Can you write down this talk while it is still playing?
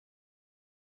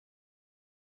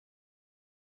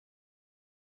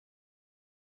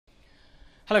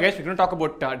Hello guys, we're going to talk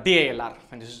about DALR,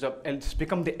 and it's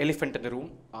become the elephant in the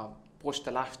room post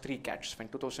the last three CATs. When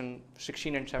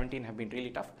 2016 and 17 have been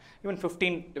really tough, even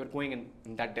 15 they were going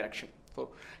in that direction. So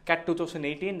CAT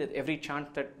 2018, there's every chance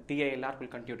that DALR will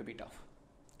continue to be tough.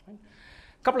 Right?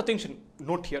 Couple of things to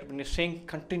note here when you're saying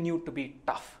continue to be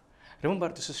tough. Remember,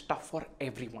 this is tough for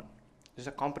everyone. This is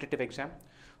a competitive exam,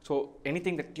 so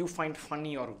anything that you find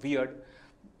funny or weird,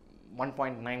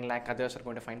 1.9 lakh others are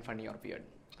going to find funny or weird.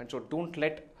 And so don't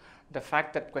let the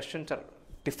fact that questions are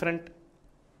different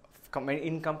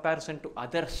in comparison to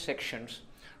other sections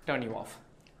turn you off.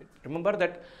 Remember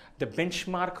that the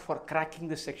benchmark for cracking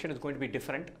this section is going to be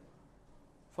different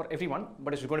for everyone,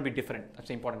 but it's going to be different. That's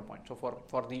the important point. So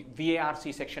for the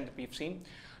VARC section that we've seen,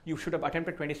 you should have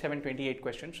attempted 27, 28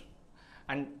 questions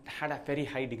and had a very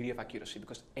high degree of accuracy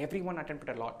because everyone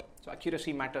attempted a lot. So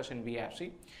accuracy matters in VARC.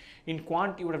 In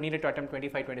quant, you would have needed to attempt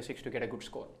 25, 26 to get a good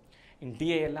score. In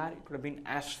DALR, it would have been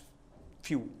as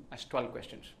few as 12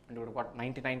 questions and you would have got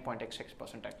 99.xx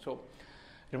percentile. So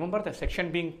remember, the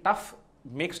section being tough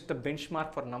makes the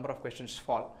benchmark for number of questions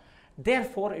fall.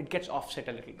 Therefore, it gets offset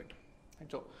a little bit. And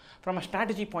so from a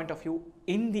strategy point of view,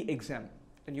 in the exam,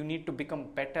 then you need to become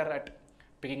better at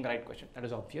picking the right question. That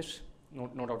is obvious, no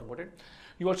doubt about it.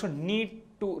 You also need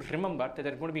to remember that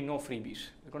there are going to be no freebies.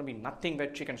 There's going to be nothing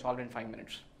which you can solve in 5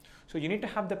 minutes. So you need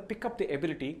to pick up the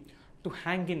ability to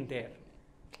hang in there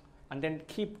and then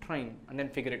keep trying and then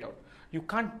figure it out. You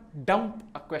can't dump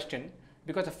a question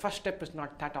because the first step is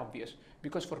not that obvious,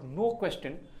 because for no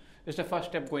question is the first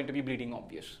step going to be bleeding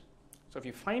obvious. So if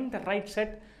you find the right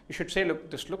set, you should say,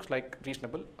 look, this looks like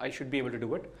reasonable, I should be able to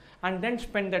do it, and then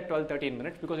spend that 12-13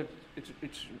 minutes because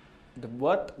it's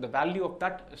the value of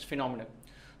that is phenomenal.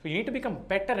 So you need to become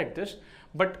better at this.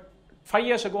 But 5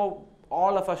 years ago,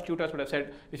 all of us tutors would have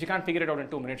said, if you can't figure it out in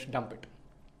 2 minutes, dump it.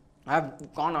 I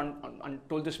have gone on and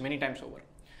told this many times over.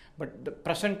 But the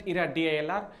present era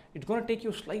DALR, it's going to take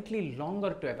you slightly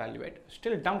longer to evaluate.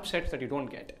 Still dump sets that you don't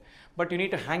get. But you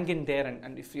need to hang in there,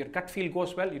 and if your gut feel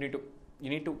goes well, you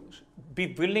need to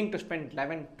be willing to spend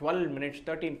 11, 12 minutes,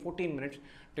 13, 14 minutes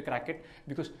to crack it,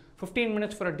 because 15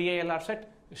 minutes for a DALR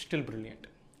set is still brilliant.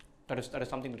 That is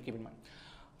something to keep in mind.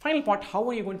 Final point, how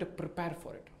are you going to prepare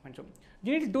for it? And so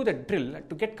you need to do the drill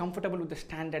to get comfortable with the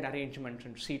standard arrangements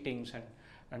and seatings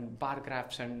and bar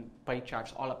graphs and pie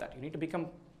charts, all of that. You need to become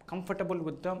comfortable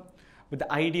with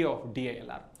the idea of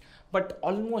DALR. But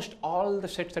almost all the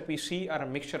sets that we see are a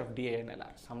mixture of DA and LR.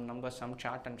 Some numbers, some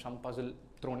chart, and some puzzle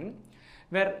thrown in,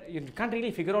 where you can't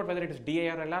really figure out whether it is DA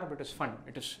or LR, but it's fun.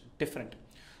 It is different.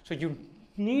 So you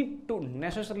need to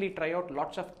necessarily try out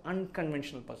lots of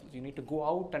unconventional puzzles. You need to go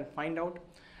out and find out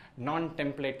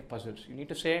non-template puzzles. You need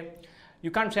to say, you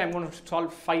can't say I'm going to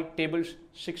solve 5 tables,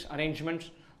 6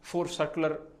 arrangements, 4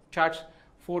 circular charts,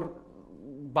 4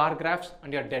 bar graphs,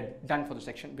 and you're done for the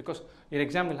section, because your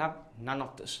exam will have none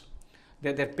of this.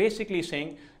 They're basically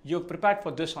saying, you've prepared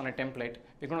for this on a template.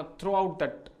 We're going to throw out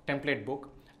that template book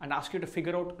and ask you to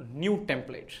figure out new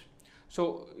templates.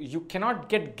 So you cannot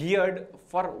get geared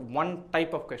for one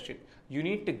type of question. You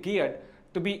need to geared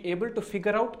to be able to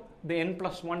figure out the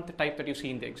n+1 type that you see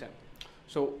in the exam.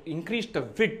 So increase the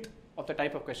width of the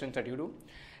type of questions that you do.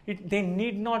 They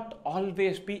need not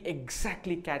always be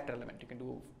exactly CAT relevant. You can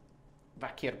do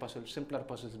wackier puzzles, simpler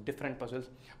puzzles, different puzzles,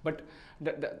 but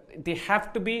they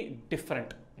have to be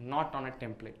different, not on a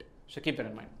template. So keep that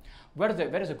in mind. Where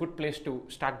is a good place to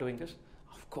start doing this?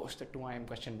 Of course, the 2IIM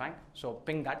question bank. So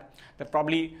ping that. There are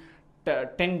probably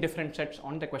 10 different sets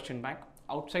on the question bank.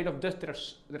 Outside of this,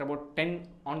 there are about 10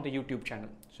 on the YouTube channel.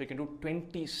 So you can do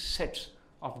 20 sets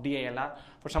of DALR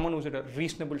for someone who's at a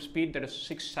reasonable speed. That is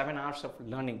 6-7 hours of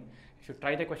learning. If you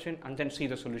try the question and then see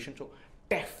the solution, so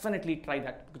definitely try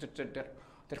that, because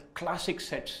they're classic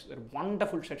sets. They're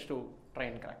wonderful sets to try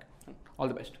and crack. All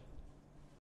the best.